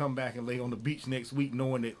family to come back and lay on the beach next week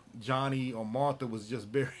knowing that Johnny or Martha was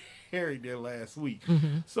just buried there last week.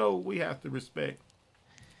 So we have to respect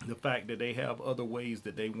the fact that they have other ways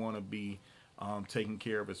that they want to be taken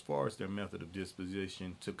care of as far as their method of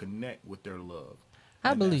disposition to connect with their love.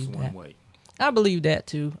 I believe that's that. one way. I believe that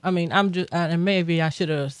too. I mean, and maybe I should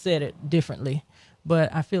have said it differently,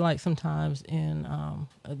 but I feel like sometimes in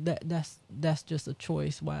that's just a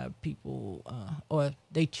choice why people or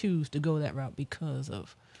they choose to go that route because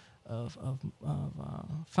of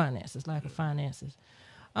finances, lack of finances.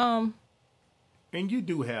 And you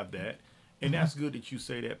do have that, and that's good that you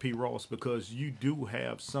say that, P. Ross, because you do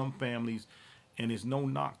have some families, and there's no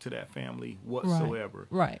knock to that family whatsoever.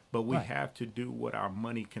 Right. But we have to do what our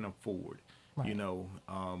money can afford. Right. You know,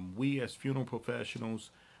 we as funeral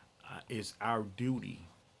professionals, it's our duty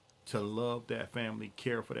to love that family,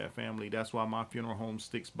 care for that family. That's why my funeral home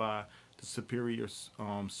sticks by the superior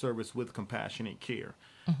service with compassionate care.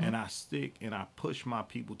 And I stick and I push my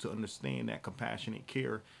people to understand that compassionate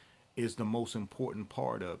care is the most important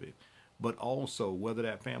part of it. But also, whether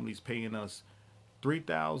that family's paying us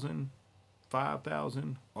 $3,000,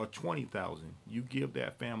 $5,000, or $20,000, you give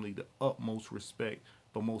that family the utmost respect,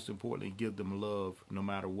 but most importantly, give them love no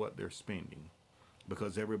matter what they're spending,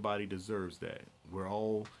 because everybody deserves that. We're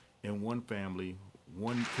all in one family,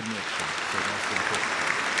 one connection. So that's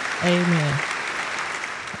important. Amen.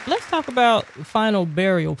 Let's talk about final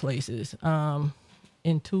burial places,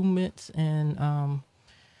 entombments, and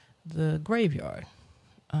the graveyard.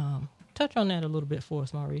 Touch on that a little bit for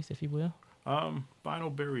us, Maurice, if you will. Final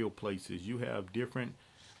burial places. You have different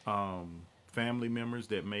family members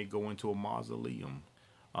that may go into a mausoleum,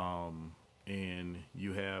 and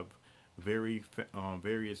you have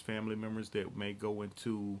various family members that may go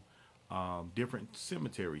into different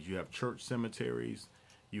cemeteries. You have church cemeteries.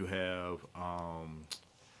 You have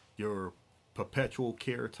your perpetual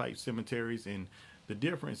care type cemeteries, and the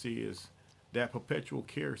difference is that perpetual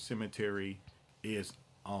care cemetery is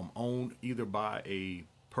owned either by a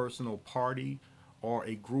personal party or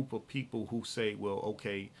a group of people who say, well,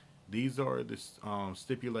 okay, these are the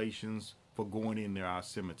stipulations for going in there, our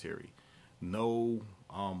cemetery. No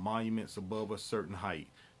monuments above a certain height.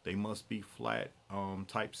 They must be flat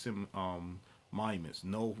type monuments.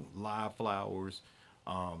 No live flowers.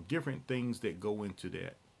 Different things that go into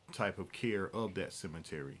that type of care of that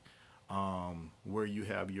cemetery. Where you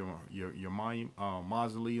have your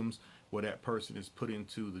mausoleums, where that person is put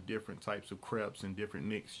into the different types of crypts and different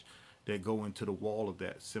nicks that go into the wall of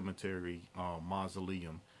that cemetery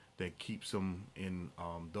mausoleum that keeps them in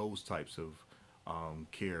those types of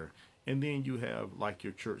care. And then you have like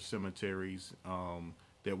your church cemeteries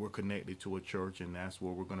that were connected to a church, and that's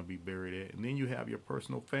where we're going to be buried at. And then you have your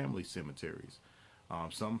personal family cemeteries.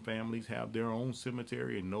 Some families have their own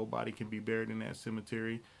cemetery, and nobody can be buried in that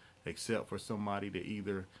cemetery except for somebody that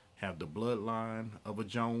either have the bloodline of a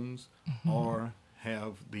Jones or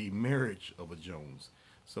have the marriage of a Jones.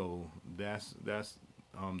 So that's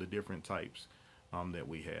the different types that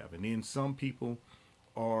we have. And then some people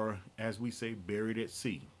are, as we say, buried at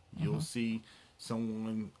sea. You'll see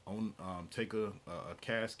someone take a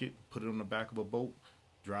casket, put it on the back of a boat,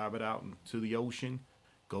 drive it out into the ocean,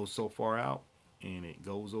 go so far out, and it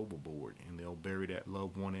goes overboard, and they'll bury that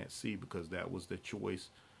loved one at sea because that was the choice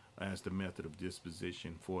as the method of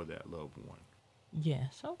disposition for that loved one.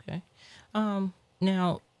 Yes, okay.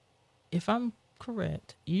 Now, if I'm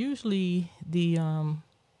correct, usually the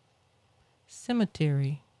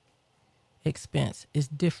cemetery expense is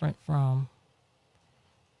different from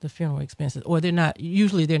the funeral expenses, or they're not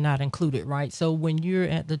included, right? So when you're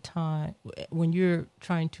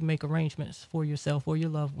trying to make arrangements for yourself or your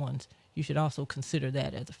loved ones, you should also consider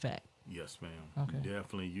that as a fact. Yes, ma'am. Okay.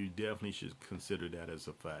 You definitely should consider that as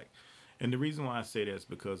a fact. And the reason why I say that is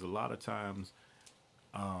because a lot of times,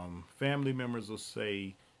 family members will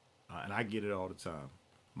say, and I get it all the time,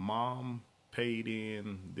 Mom paid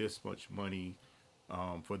in this much money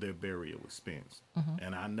for their burial expense.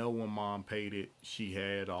 And I know when Mom paid it, she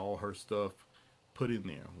had all her stuff put in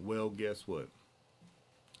there. Well, guess what?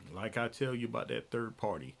 Like I tell you about that third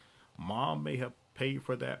party, Mom may have paid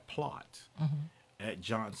for that plot at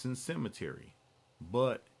Johnson Cemetery,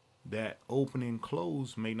 but that open and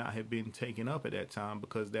close may not have been taken up at that time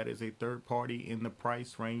because that is a third party and the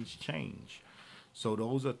price range change. So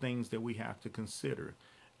those are things that we have to consider.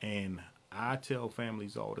 And I tell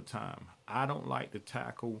families all the time, I don't like to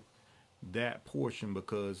tackle that portion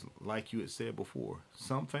because, like you had said before,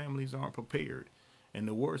 some families aren't prepared. And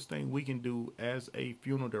the worst thing we can do as a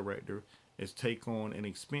funeral director is take on an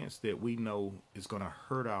expense that we know is going to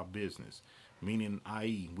hurt our business. Meaning,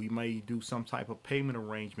 i.e., we may do some type of payment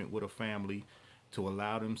arrangement with a family to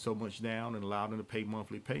allow them so much down and allow them to pay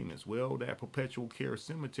monthly payments. Well, that perpetual care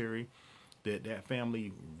cemetery that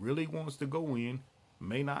family really wants to go in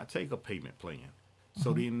may not take a payment plan.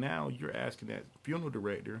 So then now you're asking that funeral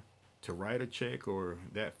director to write a check, or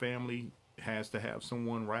that family has to have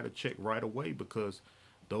someone write a check right away because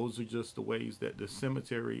those are just the ways that the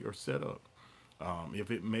cemetery are set up. If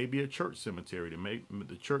it may be a church cemetery,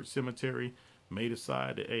 the church cemetery may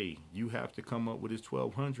decide that, hey, you have to come up with this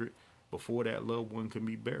 1,200 before that loved one can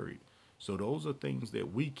be buried. So those are things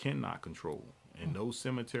that we cannot control, and those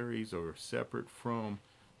cemeteries are separate from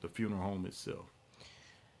the funeral home itself.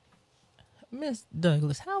 Miss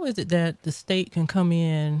Douglas, how is it that the state can come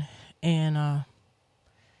in and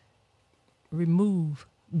remove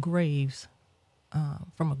graves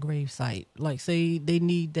from a grave site? Like, say they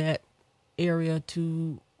need that area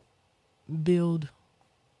to build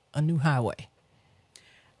a new highway.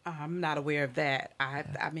 I'm not aware of that.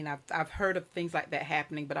 I've heard of things like that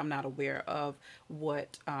happening, but I'm not aware of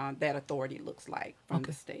what that authority looks like from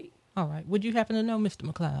the state. All right. Would you happen to know, Mr.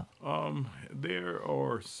 McLeod? There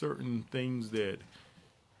are certain things that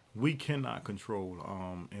we cannot control.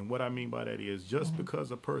 And what I mean by that is just because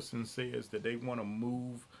a person says that they want to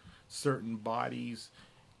move certain bodies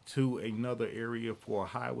to another area for a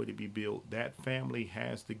highway to be built, that family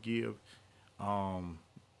has to give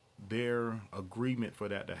their agreement for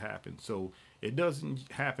that to happen. So it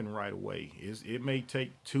doesn't happen right away. It may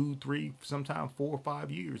take 2, 3, sometimes 4 or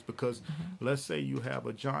 5 years because let's say you have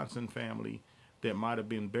a Johnson family that might have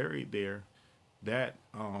been buried there. That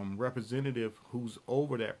representative who's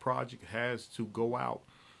over that project has to go out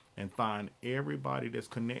and find everybody that's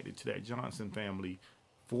connected to that Johnson family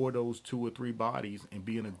for those 2 or 3 bodies and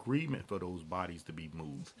be in agreement for those bodies to be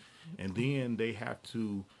moved. And then they have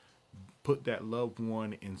to put that loved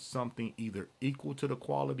one in something either equal to the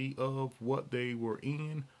quality of what they were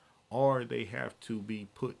in, or they have to be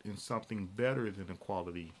put in something better than the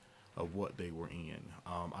quality of what they were in,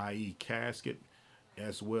 i.e. casket,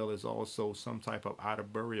 as well as also some type of out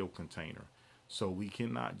of burial container. So we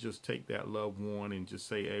cannot just take that loved one and just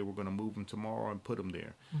say, hey, we're going to move them tomorrow and put them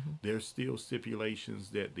there. There's still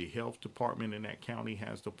stipulations that the health department in that county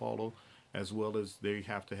has to follow, as well as they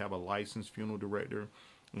have to have a licensed funeral director.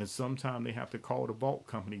 And sometimes they have to call the vault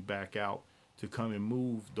company back out to come and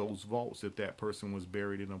move those vaults if that person was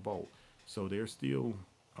buried in a vault. So there's still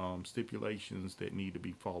stipulations that need to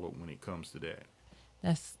be followed when it comes to that.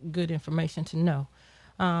 That's good information to know.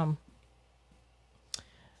 Mr.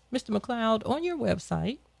 McLeod, on your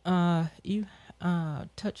website, you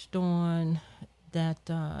touched on that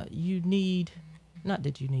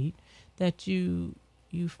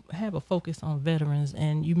you have a focus on veterans,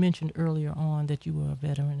 and you mentioned earlier on that you were a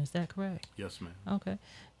veteran. Is that correct? Yes, ma'am. Okay.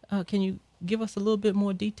 Can you give us a little bit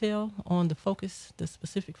more detail on the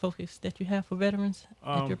specific focus that you have for veterans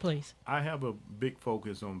at your place? I have a big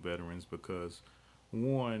focus on veterans because,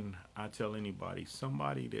 one, I tell anybody,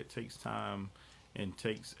 somebody that takes time and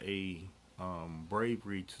takes a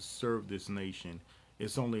bravery to serve this nation,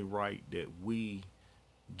 it's only right that we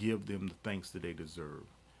give them the thanks that they deserve.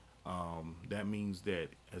 That means that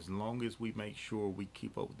as long as we make sure we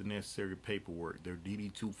keep up with the necessary paperwork, their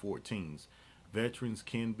DD-214s, veterans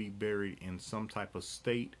can be buried in some type of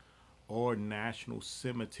state or national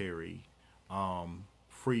cemetery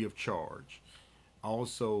free of charge.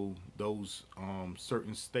 Also, those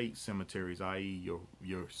certain state cemeteries, i.e.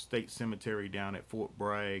 your state cemetery down at Fort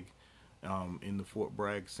Bragg, in the Fort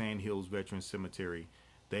Bragg Sandhills Veterans Cemetery,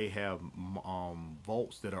 they have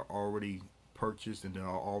vaults that are already purchased and that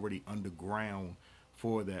are already underground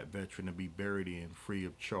for that veteran to be buried in free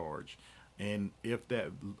of charge. And if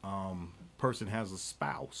that person has a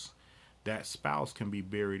spouse, that spouse can be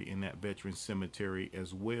buried in that veteran cemetery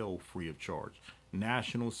as well, free of charge.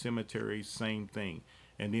 National cemeteries, same thing.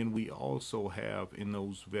 And then we also have in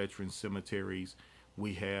those veteran cemeteries,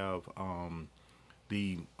 we have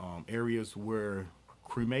the areas where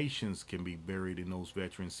cremations can be buried in those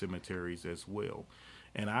veteran cemeteries as well.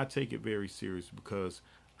 And I take it very serious because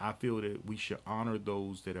I feel that we should honor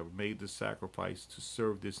those that have made the sacrifice to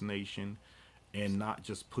serve this nation and not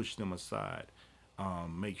just push them aside.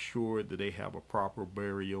 Make sure that they have a proper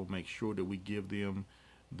burial. Make sure that we give them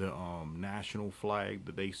the national flag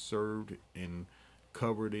that they served and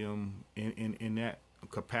cover them in that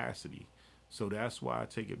capacity. So that's why I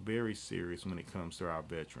take it very serious when it comes to our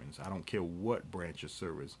veterans. I don't care what branch of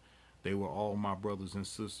service. They were all my brothers and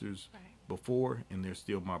sisters before, and they're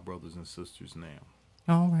still my brothers and sisters now.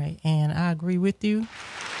 All right. And I agree with you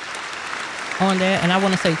on that. And I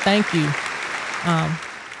want to say thank you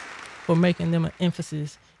for making them an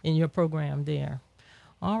emphasis in your program there.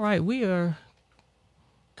 All right. We are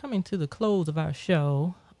coming to the close of our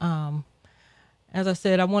show. As I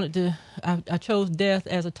said, I chose death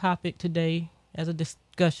as a topic today, as a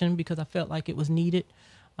discussion, because I felt like it was needed.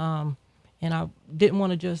 And I didn't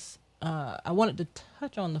want to just, I wanted to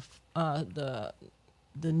touch on the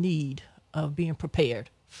need of being prepared,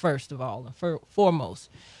 first of all, and foremost.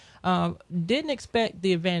 Didn't expect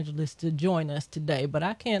the evangelist to join us today, but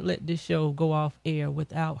I can't let this show go off air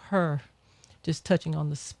without her just touching on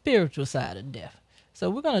the spiritual side of death. So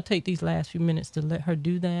we're going to take these last few minutes to let her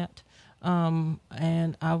do that.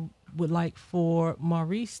 And I would like for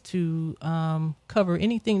Maurice to cover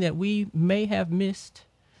anything that we may have missed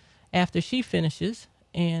after she finishes,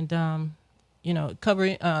 and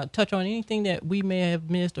touch on anything that we may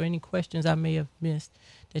have missed or any questions I may have missed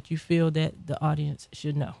that you feel that the audience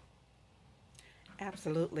should know.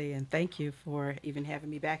 Absolutely, and thank you for even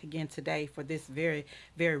having me back again today for this very,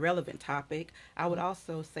 very relevant topic. I would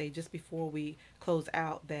also say, just before we close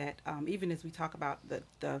out, that even as we talk about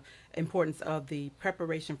the importance of the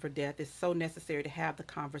preparation for death, it's so necessary to have the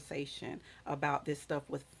conversation about this stuff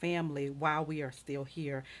with family while we are still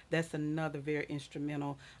here. That's another very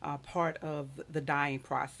instrumental part of the dying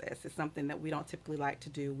process. It's something that we don't typically like to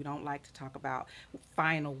do. We don't like to talk about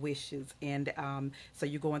final wishes, and so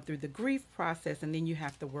you're going through the grief process, and then you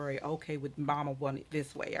have to worry, okay, would mama want it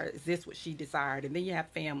this way, or is this what she desired? And then you have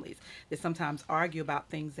families that sometimes argue about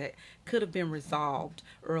things that could have been resolved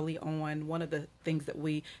early on. One of the things that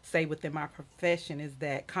we say within my profession is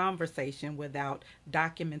that conversation without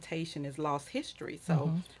documentation is lost history.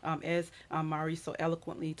 So as Maurice so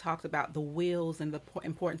eloquently talks about the wills and the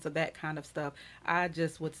importance of that kind of stuff, I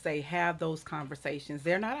just would say have those conversations.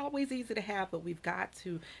 They're not always easy to have, but we've got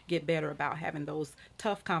to get better about having those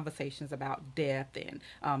tough conversations about death and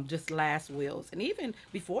just last wills. And even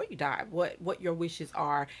before you die, what your wishes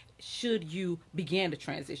are should you begin to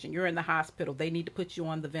transition. You're in the hospital. They need to put you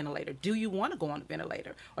on the ventilator. Do you want to go on the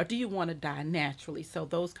ventilator, or do you want to die naturally? So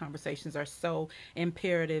those conversations are so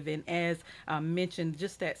imperative. And as mentioned,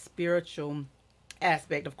 just that spiritual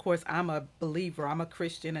aspect. Of course, I'm a believer, I'm a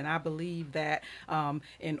Christian, and I believe that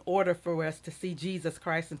in order for us to see Jesus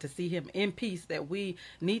Christ and to see him in peace, that we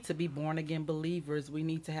need to be born again believers. We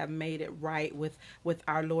need to have made it right with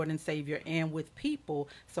our Lord and Savior and with people.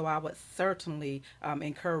 So I would certainly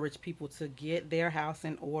encourage people to get their house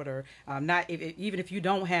in order. Even if you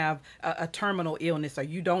don't have a terminal illness, or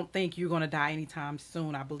you don't think you're going to die anytime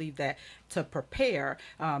soon, I believe that to prepare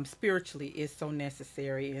spiritually is so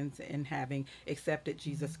necessary in having accepted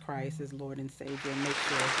Jesus Christ as Lord and Savior, and make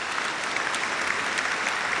sure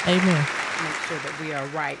that we are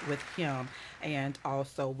right with him and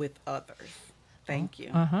also with others. Thank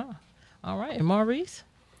you. All right, and Maurice?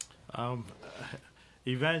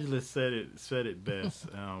 Evangelist said it best.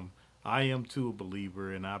 I am too a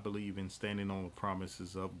believer, and I believe in standing on the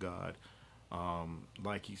promises of God.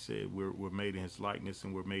 Like he said, we're made in his likeness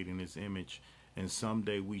and we're made in his image, and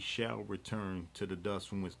someday we shall return to the dust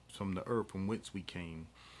from the earth from whence we came.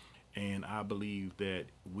 And I believe that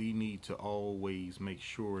we need to always make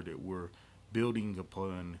sure that we're building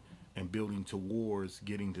upon and building towards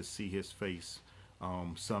getting to see his face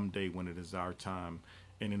someday when it is our time.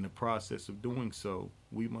 And in the process of doing so,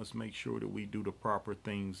 we must make sure that we do the proper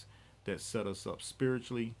things that set us up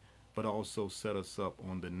spiritually, but also set us up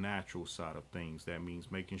on the natural side of things. That means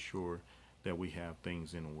making sure that we have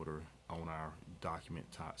things in order on our document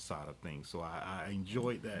side of things. So I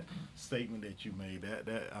enjoyed that statement that you made.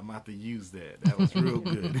 That I'm about to use that. That was real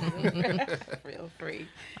good. Feel free.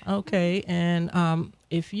 Okay, and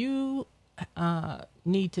if you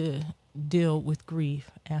need to deal with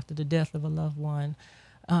grief after the death of a loved one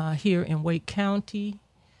here in Wake County,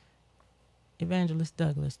 Evangelist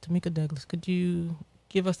Douglas, Tameka Douglas, could you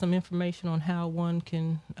give us some information on how one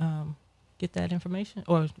can get that information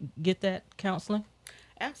or get that counseling?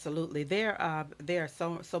 Absolutely. There are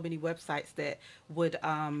so many websites that would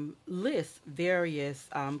list various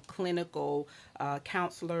clinical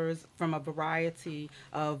counselors from a variety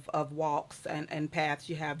of walks and paths.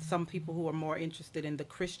 You have some people who are more interested in the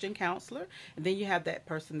Christian counselor, and then you have that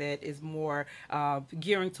person that is more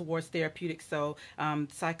gearing towards therapeutics. So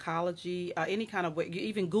psychology, any kind of way,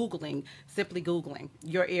 even simply Googling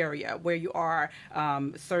your area where you are,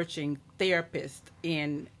 searching therapist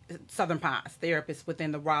in Southern Pines, therapists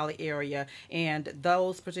within the Raleigh area, and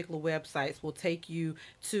those particular websites will take you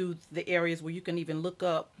to the areas where you can even look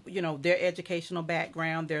up, their educational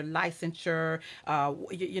background, their licensure,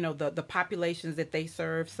 the populations that they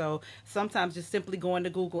serve. So sometimes just simply going to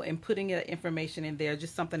Google and putting that information in there,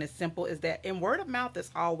 just something as simple as that. And word of mouth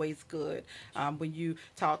is always good. When you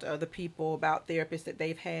talk to other people about therapists that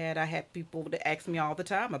they've had, I have people that ask me all the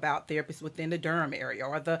time about therapists within the Durham area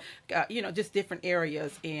or the, just different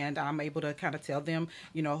areas. And I'm able to kind of tell them,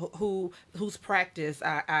 whose practice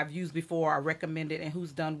I've used before, I recommended, and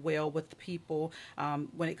who's done well with the people.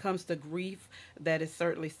 When it comes to grief, that is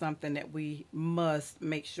certainly something that we must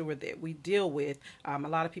make sure that we deal with. A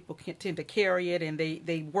lot of people tend to carry it and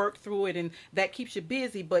they work through it, and that keeps you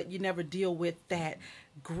busy, but you never deal with that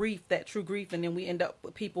grief, that true grief, and then we end up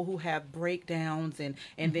with people who have breakdowns and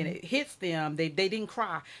then it hits them. They didn't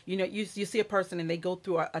cry. You see a person and they go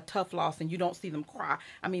through a tough loss and you don't see them cry.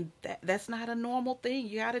 I mean, that's not a normal thing.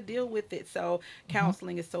 You got to deal with it. So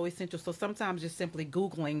counseling is so essential. So sometimes just simply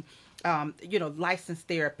Googling licensed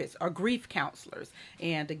therapists or grief counselors,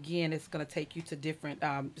 and again, it's going to take you to different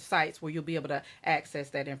sites where you'll be able to access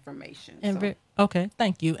that information. And okay,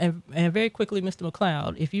 thank you. And very quickly, Mr.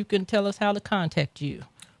 McLeod, if you can tell us how to contact you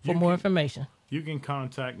for more information. You can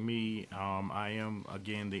contact me. I am,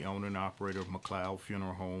 again, the owner and operator of McLeod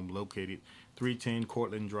Funeral Home, located 310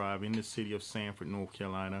 Cortland Drive in the city of Sanford, North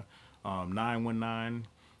Carolina,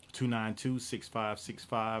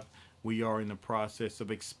 919-292-6565. We are in the process of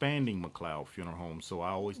expanding McLeod Funeral Home, so I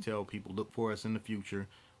always tell people, look for us in the future.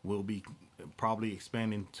 We'll be probably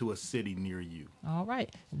expanding to a city near you. All right.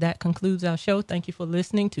 That concludes our show. Thank you for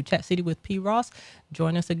listening to Chat City with P. Ross.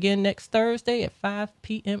 Join us again next Thursday at 5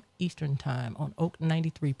 p.m. Eastern Time on Oak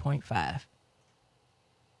 93.5.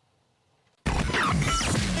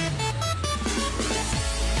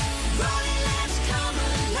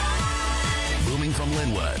 Booming from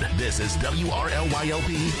Linwood, this is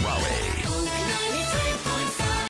WRLYLP Raleigh.